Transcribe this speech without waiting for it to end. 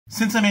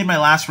Since I made my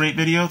last rate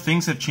video,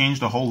 things have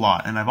changed a whole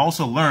lot, and I've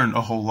also learned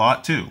a whole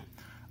lot too.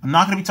 I'm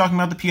not going to be talking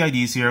about the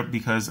PIDs here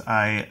because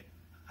I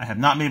have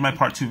not made my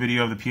part 2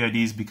 video of the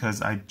PIDs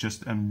because I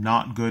just am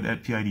not good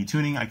at PID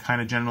tuning. I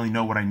kind of generally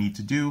know what I need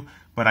to do,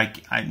 but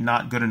I'm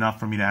not good enough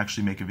for me to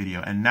actually make a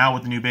video. And now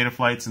with the new beta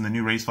flights and the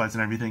new race flights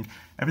and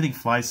everything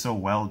flies so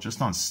well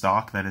just on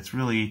stock that it's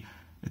really,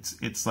 it's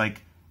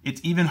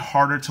even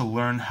harder to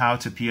learn how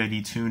to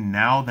PID tune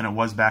now than it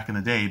was back in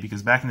the day,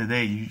 because back in the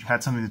day you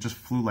had something that just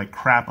flew like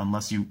crap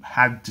unless you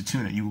had to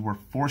tune it. You were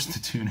forced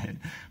to tune it.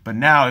 But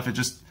now if it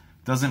just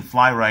doesn't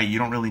fly right, you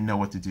don't really know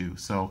what to do.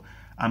 So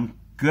I'm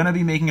gonna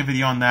be making a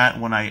video on that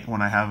when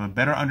I have a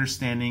better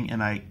understanding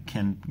and I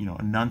can, you know,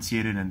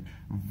 enunciate it and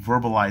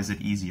verbalize it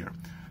easier.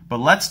 But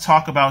let's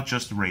talk about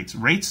just rates.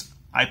 Rates,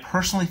 I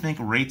personally think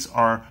rates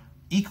are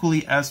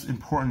equally as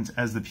important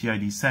as the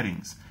PID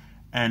settings.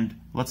 And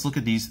let's look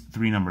at these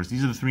three numbers.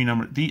 These are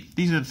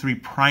the three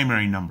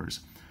primary numbers.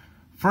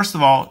 First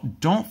of all,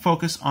 don't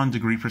focus on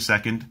degree per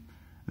second.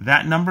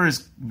 That number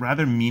is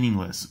rather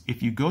meaningless.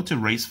 If you go to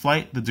race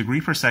flight, the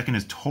degree per second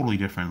is totally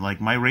different.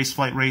 Like my race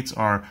flight rates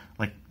are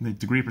like, the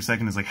degree per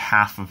second is like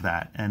half of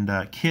that. And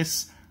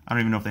KISS, I don't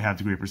even know if they have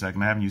degree per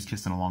second. I haven't used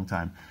KISS in a long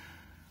time.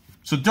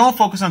 So don't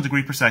focus on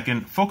degree per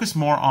second. Focus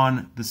more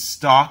on the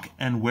stock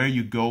and where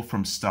you go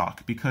from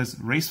stock, because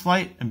race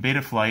flight and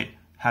beta flight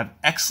have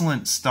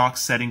excellent stock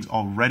settings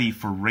already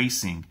for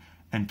racing.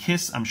 And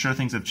KISS, I'm sure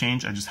things have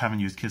changed. I just haven't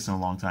used KISS in a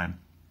long time.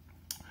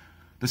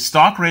 The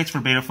stock rates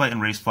for beta flight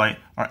and race flight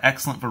are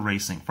excellent for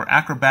racing. For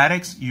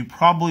acrobatics, you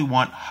probably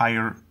want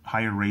higher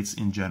rates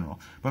in general.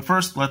 But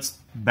first, let's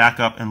back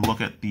up and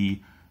look at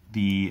the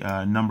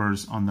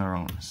numbers on their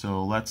own.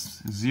 So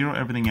let's zero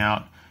everything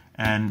out,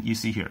 and you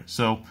see here.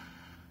 So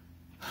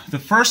the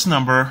first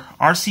number,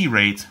 RC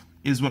rate,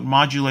 is what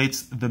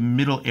modulates the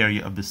middle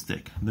area of the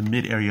stick, the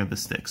mid area of the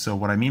stick. So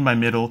what I mean by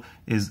middle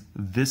is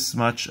this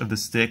much of the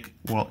stick.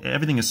 Well,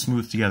 everything is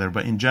smooth together,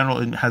 but in general,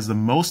 it has the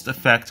most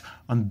effect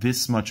on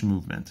this much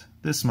movement,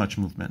 this much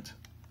movement.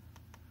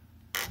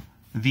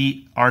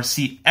 The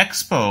RC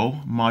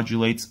expo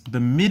modulates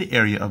the mid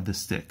area of the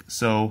stick.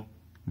 So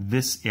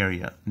this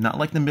area, not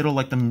like the middle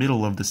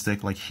of the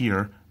stick, like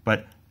here,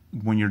 but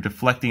when you're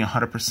deflecting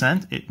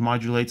 100%, it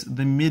modulates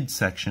the mid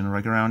section,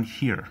 right around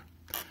here.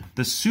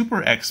 The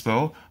super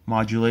expo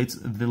modulates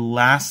the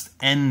last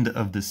end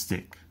of the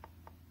stick.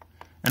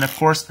 And of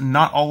course,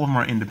 not all of them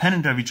are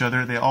independent of each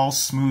other. They all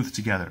smooth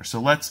together. So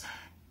let's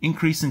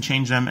increase and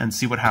change them and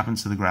see what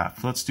happens to the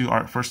graph. Let's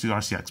first do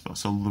RC expo.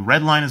 So the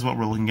red line is what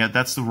we're looking at.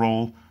 That's the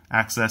roll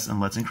axis, and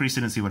let's increase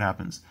it and see what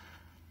happens.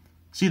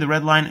 See, the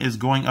red line is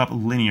going up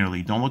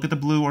linearly. Don't look at the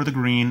blue or the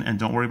green, and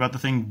don't worry about the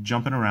thing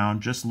jumping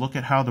around. Just look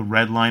at how the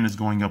red line is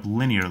going up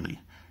linearly.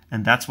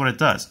 And that's what it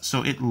does.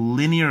 So it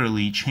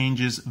linearly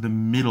changes the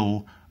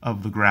middle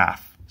of the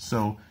graph.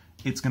 So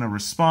it's going to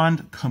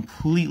respond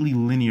completely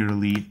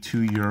linearly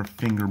to your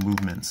finger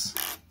movements.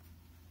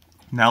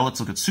 Now let's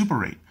look at super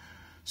rate.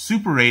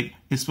 Super rate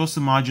is supposed to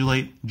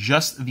modulate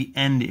just the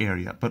end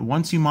area. But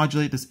once you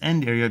modulate this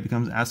end area, it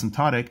becomes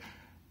asymptotic.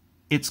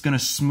 It's going to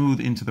smooth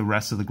into the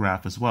rest of the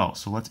graph as well.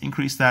 So let's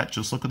increase that.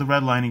 Just look at the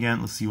red line again.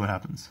 Let's see what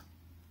happens.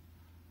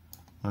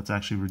 Let's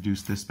actually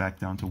reduce this back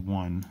down to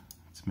 1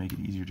 to make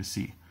it easier to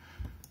see.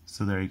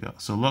 So there you go.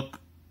 So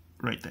look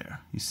right there.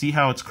 You see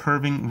how it's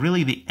curving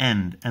really the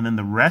end, and then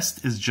the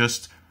rest is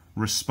just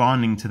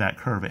responding to that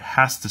curve. It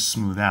has to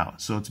smooth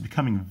out. So it's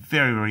becoming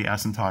very, very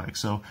asymptotic.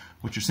 So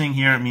what you're seeing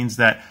here, it means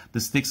that the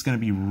stick's going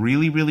to be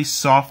really, really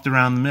soft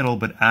around the middle,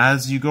 but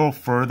as you go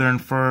further and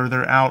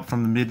further out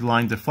from the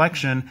midline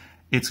deflection,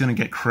 it's going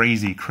to get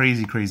crazy,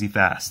 crazy, crazy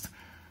fast.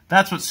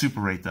 That's what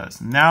super rate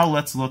does. Now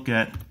let's look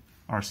at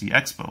RC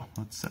expo.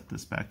 Let's set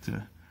this back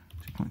to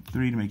 2.3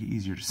 to make it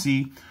easier to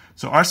see.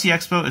 So RC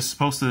expo is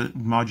supposed to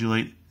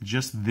modulate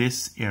just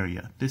this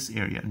area,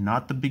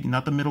 not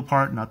the middle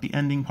part, not the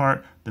ending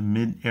part, the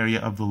mid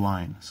area of the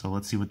line. So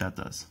let's see what that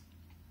does.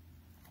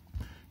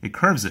 It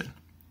curves it.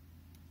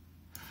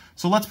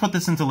 So let's put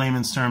this into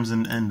layman's terms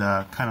and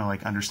kind of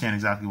like understand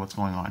exactly what's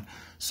going on.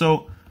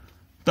 So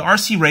the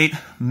RC rate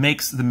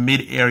makes the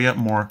mid area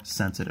more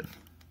sensitive.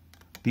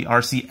 The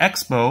RC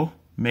expo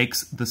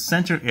makes the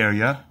center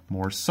area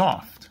more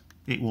soft.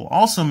 It will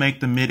also make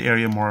the mid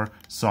area more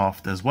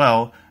soft as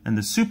well, and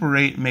the super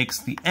rate makes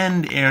the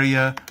end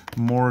area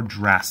more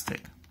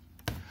drastic.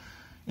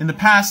 In the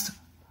past,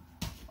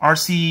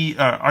 expo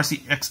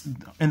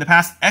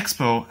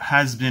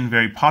has been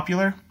very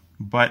popular,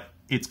 but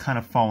it's kind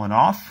of fallen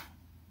off.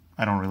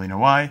 I don't really know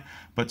why,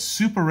 but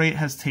super rate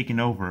has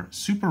taken over.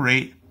 Super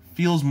rate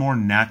feels more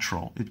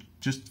natural. It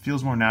just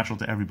feels more natural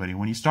to everybody.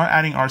 When you start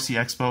adding RC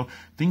expo,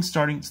 things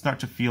start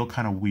to feel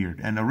kind of weird.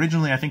 And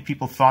originally, I think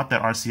people thought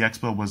that RC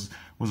expo was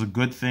a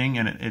good thing,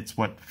 and it's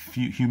what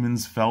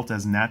humans felt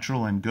as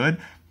natural and good.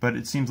 But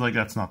it seems like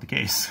that's not the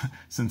case,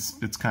 since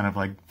it's kind of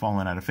like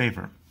fallen out of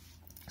favor.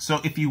 So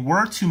if you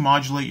were to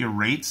modulate your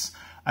rates,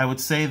 I would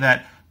say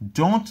that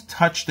don't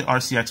touch the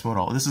RC expo at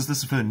all. This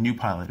is for the new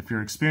pilot. If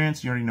you're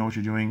experienced, you already know what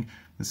you're doing.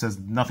 This has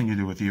nothing to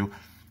do with you.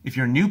 If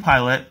you're a new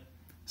pilot,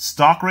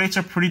 stock rates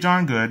are pretty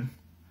darn good.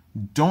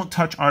 don't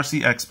touch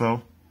RC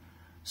Expo.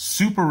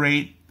 Super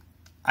 8,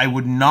 I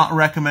would not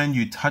recommend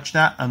you touch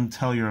that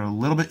until you're a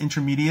little bit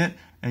intermediate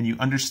and you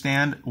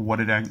understand what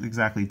it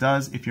exactly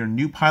does. If you're a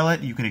new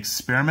pilot, you can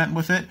experiment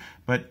with it,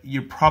 but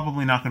you're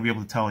probably not going to be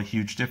able to tell a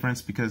huge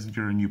difference because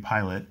you're a new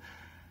pilot.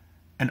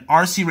 And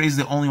RC rate is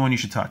the only one you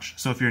should touch.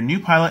 So if you're a new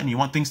pilot and you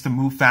want things to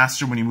move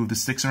faster when you move the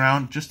sticks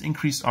around, just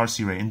increase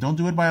RC rate. And don't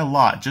do it by a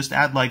lot. Just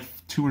add like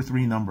 2 or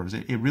 3 numbers.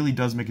 It really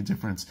does make a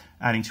difference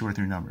adding 2 or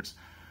 3 numbers.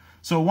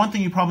 So one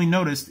thing you probably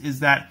noticed is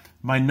that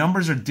my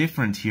numbers are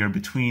different here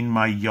between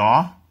my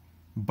yaw,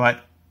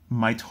 but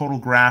my total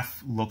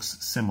graph looks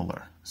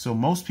similar. So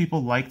most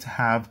people like to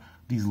have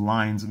these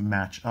lines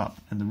match up.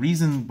 And the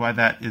reason why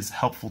that is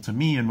helpful to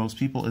me and most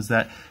people is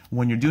that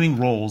when you're doing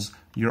rolls,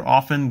 you're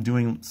often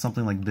doing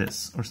something like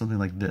this or something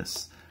like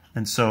this.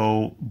 And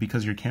so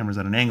because your camera's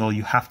at an angle,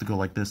 you have to go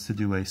like this to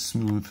do a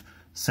smooth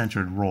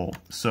centered roll.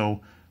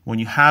 So when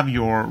you have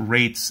your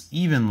rates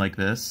even like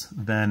this,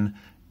 then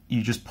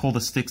you just pull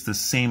the sticks the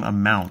same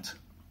amount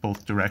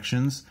both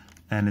directions,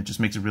 and it just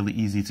makes it really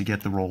easy to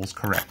get the rolls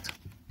correct.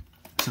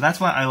 So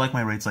that's why I like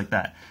my rates like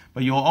that.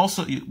 But you'll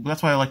also,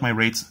 that's why I like my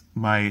rates,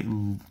 my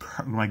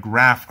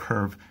graph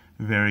curve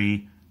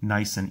very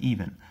nice and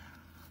even.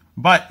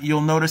 But you'll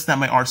notice that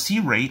my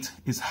RC rate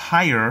is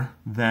higher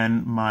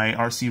than my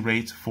RC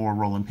rate for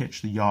roll and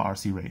pitch, the yaw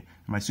RC rate.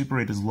 And my super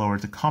rate is lower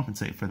to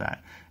compensate for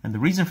that. And the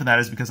reason for that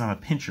is because I'm a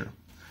pincher.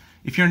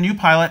 If you're a new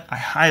pilot, I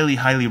highly,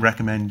 highly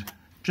recommend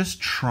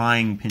just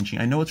trying pinching.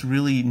 I know it's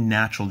really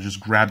natural to just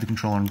grab the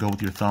controller and go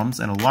with your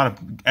thumbs, and a lot of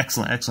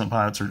excellent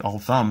pilots are all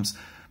thumbs.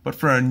 But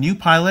for a new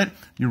pilot,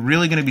 you're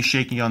really going to be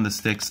shaking on the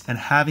sticks, and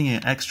having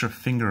an extra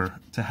finger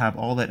to have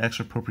all that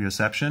extra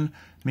proprioception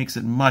makes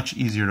it much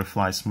easier to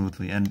fly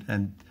smoothly.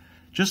 And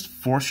just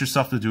force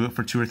yourself to do it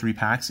for 2 or 3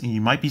 packs, and you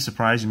might be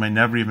surprised. You might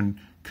never even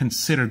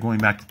consider going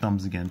back to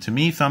thumbs again. To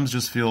me, thumbs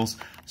just feels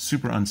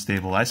super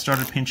unstable. I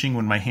started pinching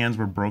when my hands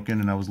were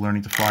broken and I was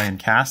learning to fly in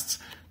casts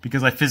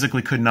because I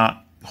physically could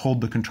not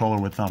hold the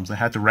controller with thumbs. I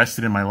had to rest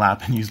it in my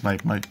lap and use my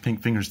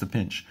pink fingers to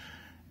pinch.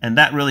 And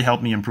that really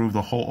helped me improve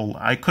the whole,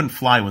 I couldn't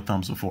fly with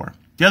thumbs before.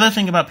 The other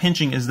thing about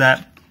pinching is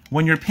that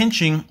when you're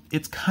pinching,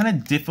 it's kind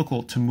of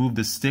difficult to move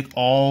the stick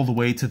all the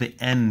way to the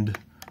end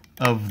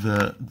of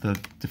the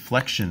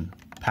deflection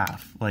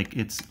path. Like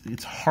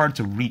it's hard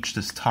to reach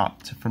this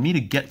top. For me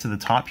to get to the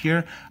top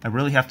here, I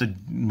really have to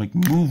like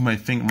move my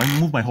finger,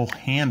 move my whole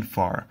hand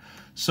far.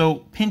 So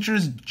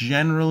pinchers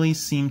generally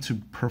seem to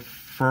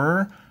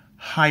prefer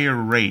higher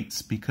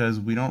rates because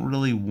we don't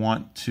really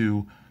want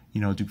to,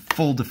 do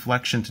full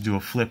deflection to do a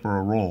flip or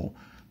a roll.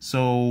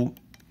 So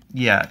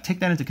yeah, take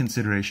that into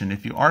consideration.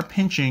 If you are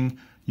pinching,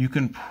 you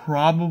can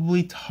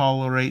probably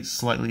tolerate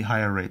slightly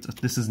higher rates.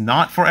 This is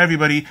not for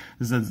everybody.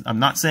 I'm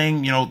not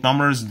saying,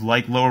 numbers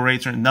like lower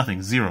rates or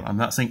nothing, 0. I'm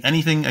not saying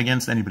anything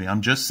against anybody.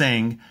 I'm just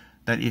saying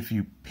that if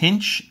you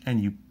pinch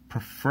and you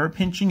prefer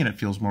pinching and it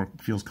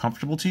feels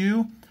comfortable to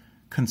you,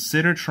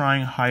 consider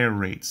trying higher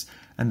rates.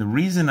 And the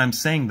reason I'm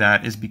saying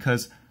that is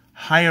because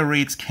higher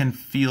rates can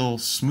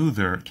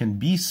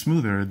be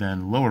smoother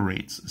than lower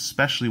rates,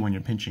 especially when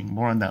you're pinching.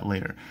 More on that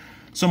later.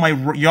 So my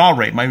yaw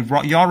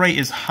rate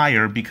is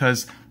higher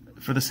because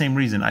for the same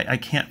reason. I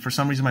can't, for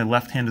some reason my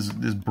left hand is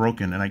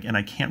broken and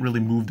I can't really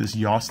move this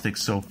yaw stick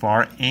so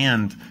far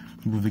and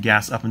move the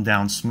gas up and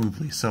down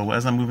smoothly. So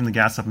as I'm moving the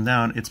gas up and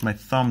down, it's my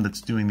thumb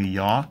that's doing the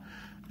yaw.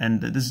 And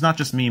this is not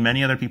just me,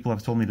 many other people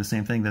have told me the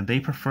same thing, that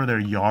they prefer their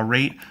yaw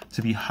rate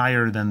to be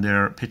higher than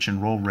their pitch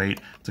and roll rate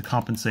to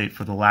compensate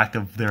for the lack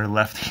of their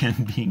left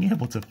hand being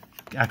able to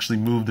actually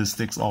move the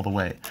sticks all the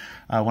way.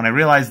 When I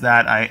realized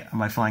that,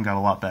 my flying got a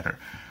lot better.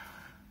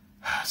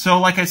 So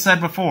like I said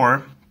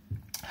before,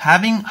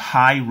 having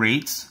high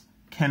rates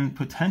can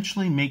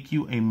potentially make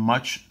you a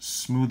much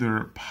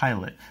smoother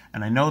pilot.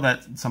 And I know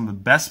that some of the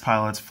best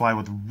pilots fly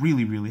with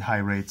really, really high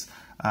rates.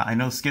 I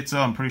know Schizo,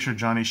 I'm pretty sure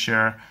Johnny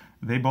Scher,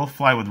 they both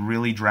fly with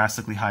really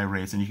drastically high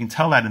rates, and you can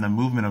tell that in the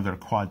movement of their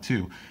quad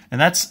too. And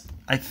that's,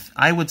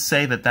 I would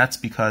say that that's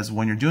because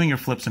when you're doing your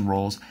flips and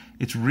rolls,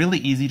 it's really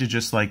easy to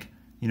just like,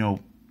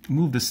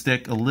 move the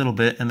stick a little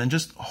bit and then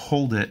just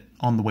hold it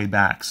on the way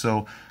back.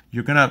 So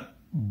you're gonna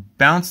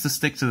bounce the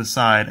stick to the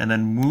side and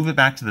then move it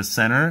back to the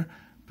center,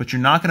 but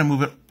you're not gonna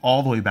move it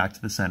all the way back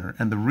to the center.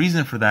 And the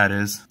reason for that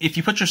is, if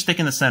you put your stick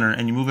in the center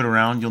and you move it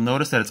around, you'll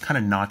notice that it's kind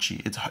of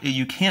notchy.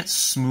 You can't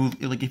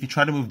smooth, like if you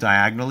try to move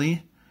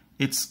diagonally,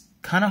 it's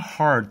kind of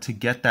hard to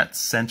get that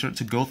center,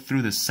 to go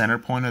through the center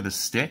point of the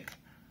stick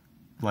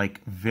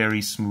like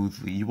very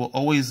smoothly. You will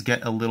always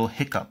get a little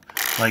hiccup.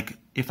 Like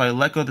if I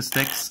let go of the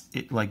sticks,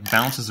 it like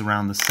bounces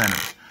around the center.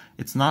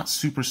 It's not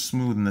super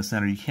smooth in the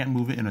center. You can't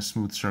move it in a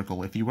smooth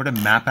circle. If you were to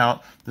map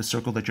out the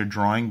circle that you're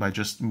drawing by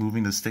just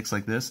moving the sticks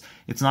like this,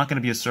 it's not going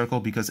to be a circle,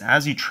 because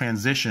as you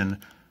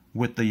transition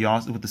with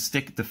the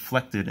stick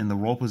deflected in the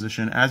roll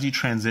position, as you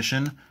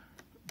transition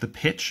the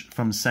pitch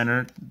from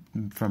center,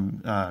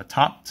 from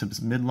top to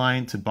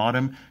midline to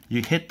bottom,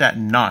 you hit that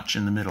notch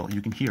in the middle.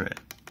 You can hear it.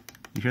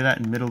 You hear that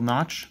in middle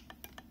notch?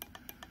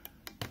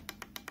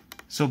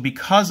 So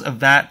because of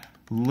that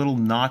little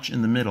notch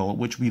in the middle,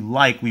 which we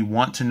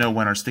want to know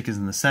when our stick is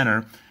in the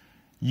center,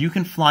 you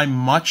can fly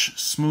much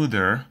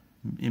smoother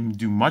and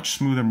do much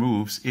smoother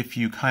moves if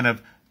you kind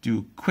of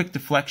do quick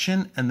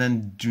deflection and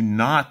then do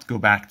not go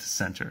back to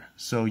center.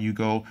 So you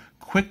go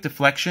quick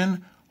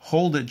deflection,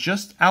 hold it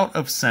just out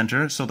of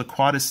center, so the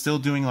quad is still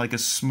doing like a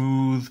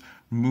smooth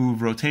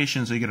move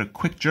rotation, so you get a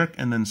quick jerk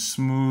and then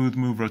smooth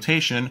move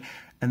rotation,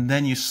 and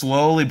then you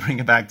slowly bring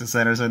it back to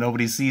center so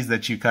nobody sees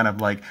that you kind of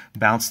like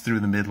bounce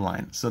through the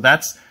midline. So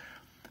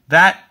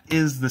that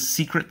is the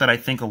secret that I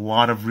think a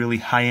lot of really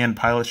high-end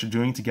pilots are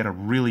doing to get a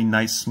really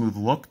nice smooth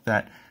look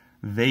that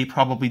they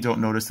probably don't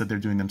notice that they're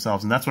doing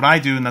themselves. And that's what I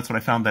do, and that's what I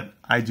found that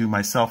I do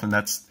myself, and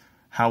that's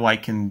how I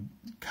can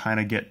kind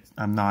of get,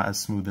 I'm not as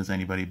smooth as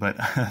anybody, but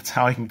that's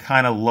how I can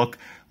kind of look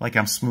like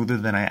I'm smoother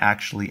than I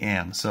actually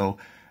am. So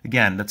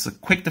again, that's a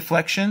quick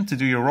deflection to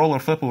do your roll or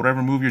flip or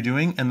whatever move you're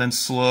doing, and then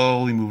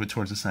slowly move it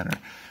towards the center.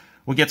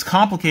 What gets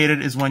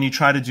complicated is when you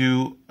try to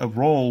do a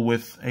roll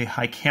with a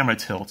high camera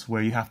tilt,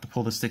 where you have to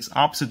pull the sticks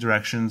opposite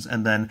directions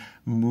and then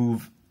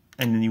move,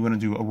 and then you want to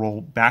do a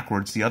roll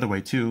backwards the other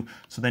way too.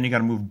 So then you got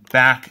to move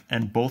back,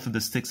 and both of the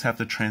sticks have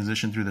to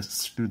transition through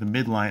the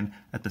midline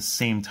at the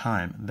same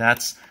time.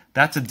 That's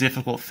a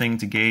difficult thing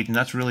to gauge, and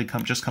that's really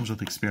just comes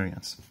with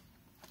experience.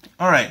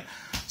 All right.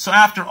 So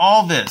after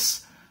all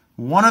this,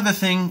 one other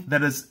thing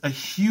that is a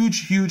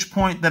huge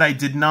point that I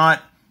did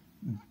not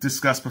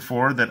discuss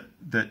before that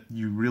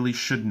you really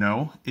should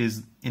know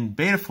is in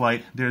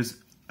Betaflight, there's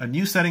a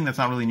new setting that's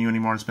not really new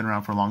anymore. It's been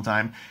around for a long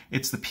time.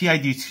 It's the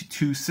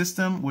PID2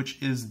 system,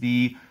 which is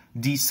the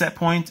D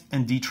setpoint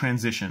and D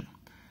transition.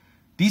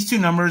 These two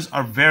numbers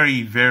are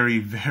very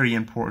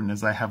important,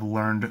 as I have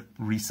learned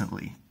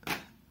recently.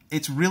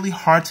 It's really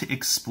hard to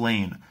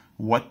explain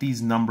what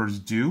these numbers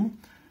do,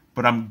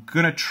 but I'm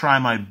going to try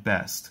my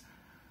best.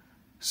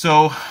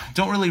 So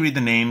don't really read the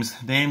names.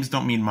 The names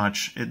don't mean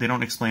much. They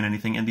don't explain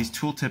anything. And these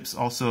tooltips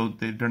also,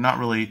 they're not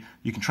really,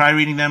 you can try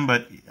reading them,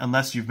 but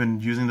unless you've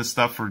been using this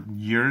stuff for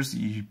years,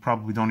 you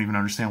probably don't even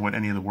understand what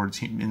any of the words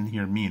in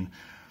here mean.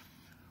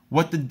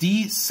 What the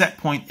D set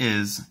point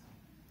is,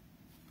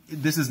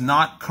 this is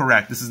not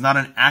correct. This is not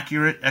an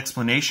accurate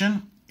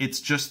explanation.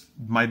 It's just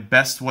my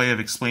best way of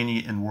explaining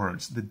it in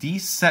words. The D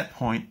set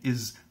point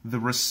is the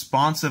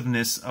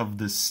responsiveness of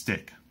the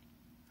stick.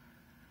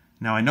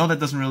 Now, I know that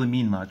doesn't really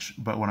mean much,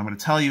 but what I'm going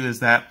to tell you is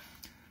that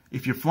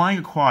if you're flying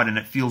a quad and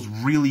it feels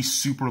really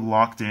super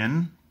locked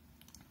in,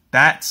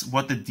 that's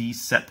what the D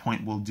set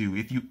point will do.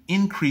 If you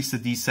increase the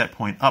D set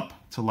point up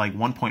to like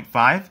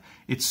 1.5,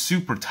 it's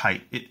super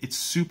tight. It's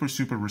super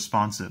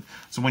responsive.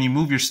 So when you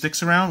move your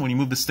sticks around, when you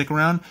move the stick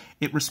around,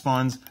 it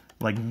responds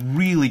like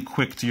really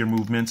quick to your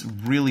movements,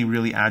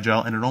 really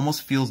agile, and it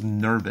almost feels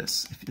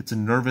nervous. It's a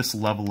nervous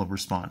level of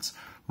response.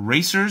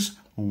 Racers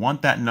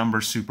want that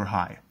number super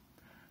high.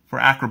 For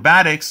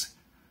acrobatics,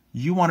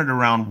 you want it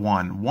around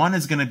 1. 1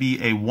 is going to be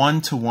a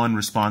 1-to-1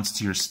 response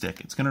to your stick.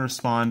 It's going to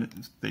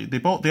respond,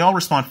 they all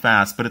respond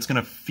fast, but it's going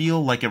to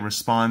feel like it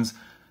responds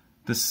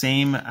the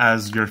same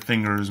as your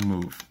fingers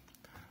move.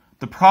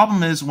 The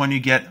problem is when you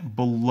get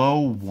below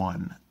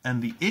 1,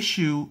 and the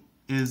issue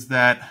is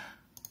that,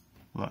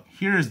 look,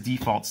 here is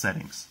default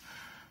settings.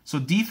 So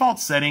default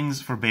settings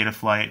for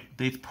Betaflight,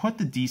 they've put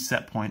the D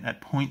set point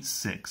at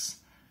 0.6.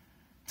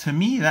 To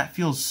me, that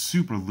feels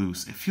super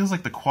loose. It feels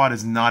like the quad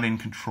is not in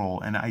control,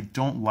 and I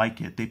don't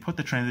like it. They put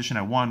the transition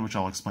at 1, which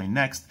I'll explain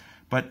next,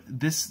 but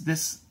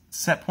this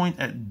set point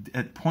at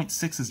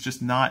 0.6 is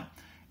just not,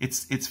 it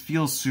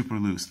feels super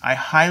loose. I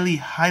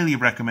highly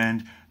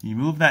recommend you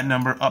move that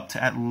number up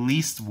to at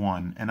least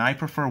 1, and I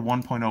prefer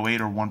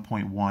 1.08 or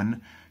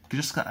 1.1.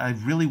 I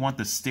really want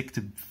the stick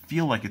to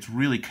feel like it's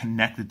really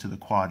connected to the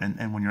quad.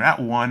 And when you're at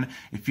 1,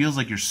 it feels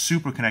like you're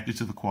super connected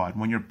to the quad.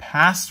 When you're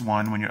past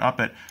 1, when you're up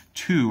at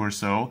 2 or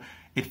so,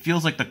 it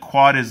feels like the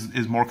quad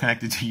is more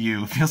connected to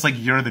you. It feels like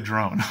you're the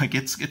drone. Like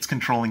it's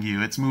controlling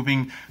you. It's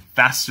moving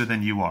faster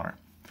than you are.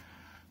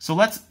 So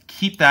let's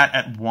keep that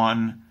at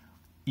 1.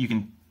 You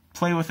can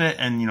play with it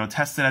and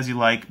test it as you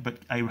like, but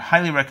I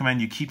highly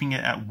recommend you keeping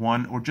it at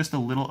 1 or just a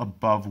little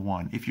above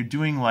 1. If you're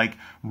doing like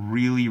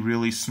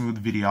really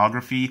smooth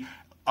videography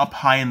up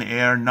high in the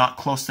air, not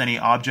close to any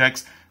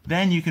objects,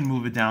 then you can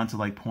move it down to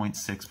like 0.6,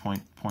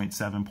 0.7,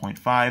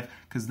 0.5,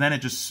 because then it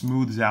just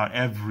smooths out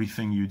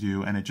everything you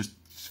do and it just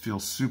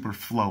feels super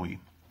flowy.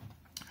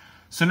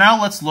 So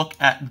now let's look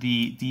at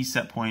the D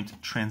set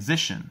point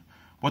transition.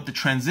 What the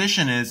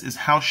transition is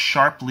how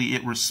sharply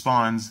it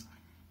responds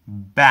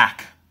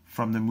back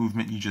from the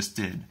movement you just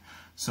did.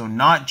 So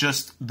not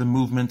just the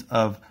movement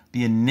of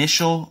the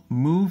initial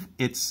move,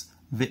 it's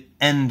the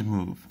end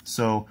move.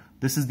 So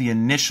this is the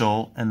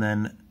initial and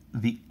then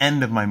the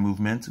end of my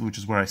movement, which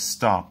is where I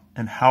stop,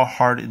 and how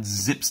hard it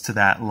zips to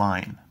that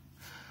line.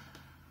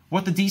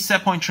 What the D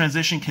set point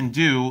transition can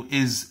do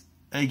is,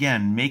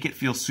 again, make it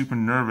feel super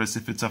nervous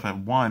if it's up at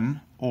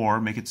 1, or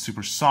make it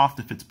super soft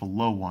if it's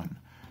below 1.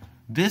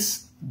 The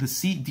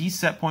D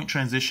set point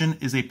transition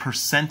is a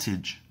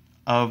percentage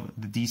of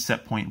the D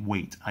set point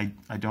weight. I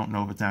don't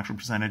know if it's an actual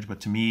percentage,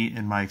 but to me,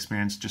 in my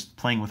experience, just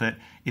playing with it,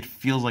 it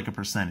feels like a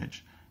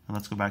percentage. And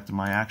let's go back to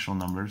my actual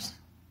numbers.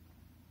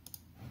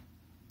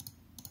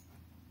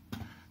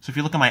 So if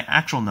you look at my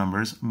actual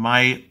numbers,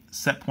 my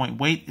set point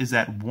weight is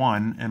at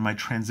 1 and my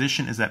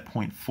transition is at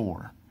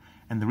 0.4.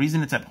 And the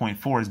reason it's at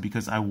 0.4 is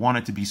because I want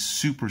it to be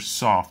super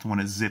soft when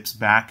it zips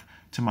back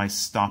to my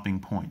stopping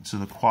point. So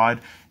the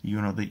quad,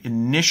 the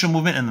initial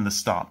movement and then the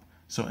stop.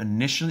 So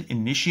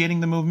initiating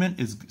the movement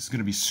is going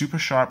to be super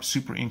sharp,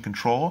 super in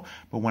control.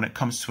 But when it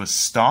comes to a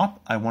stop,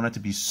 I want it to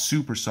be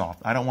super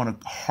soft. I don't want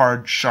a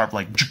hard, sharp,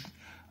 like,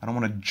 I don't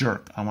want to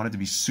jerk. I want it to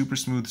be super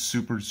smooth,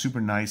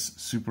 super nice,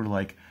 super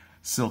like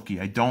silky.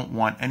 I don't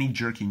want any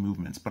jerky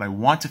movements, but I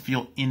want to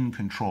feel in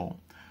control.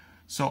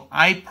 So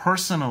I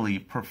personally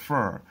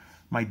prefer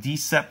my D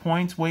set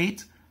point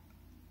weight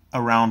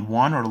around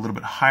 1 or a little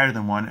bit higher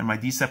than 1, and my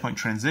D set point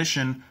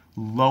transition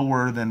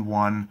lower than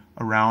 1,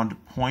 around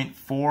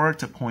 0.4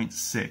 to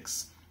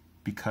 0.6.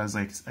 Because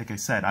like I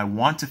said, I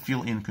want to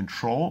feel in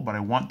control, but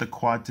I want the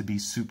quad to be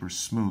super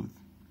smooth.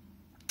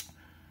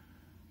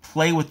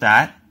 Play with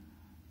that.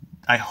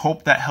 I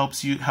hope that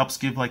helps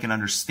give like an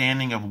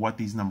understanding of what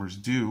these numbers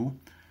do.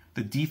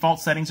 The default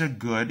settings are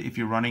good if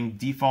you're running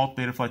default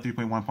Betaflight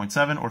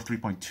 3.1.7 or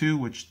 3.2,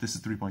 which this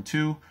is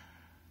 3.2.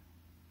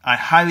 I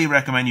highly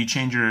recommend you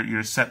change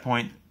your set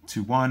point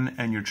to 1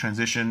 and your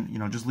transition,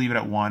 just leave it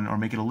at 1 or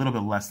make it a little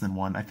bit less than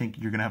 1. I think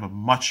you're going to have a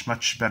much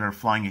better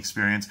flying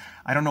experience.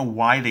 I don't know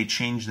why they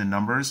changed the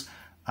numbers.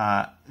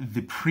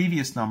 The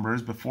previous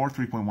numbers before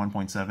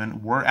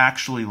 3.1.7 were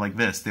actually like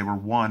this. They were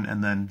 1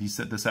 and then the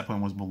set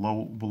point was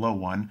below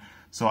 1.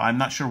 So I'm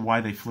not sure why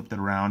they flipped it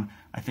around.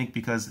 I think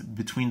because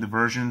between the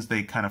versions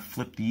they kind of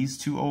flipped these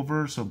two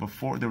over. So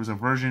before there was a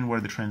version where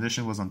the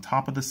transition was on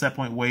top of the set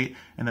point weight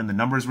and then the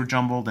numbers were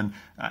jumbled, and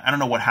I don't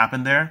know what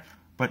happened there,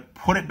 but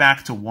put it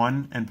back to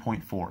 1 and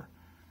 0.4.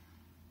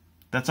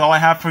 That's all I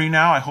have for you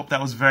now. I hope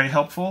that was very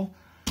helpful.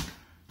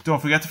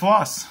 Don't forget to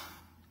floss.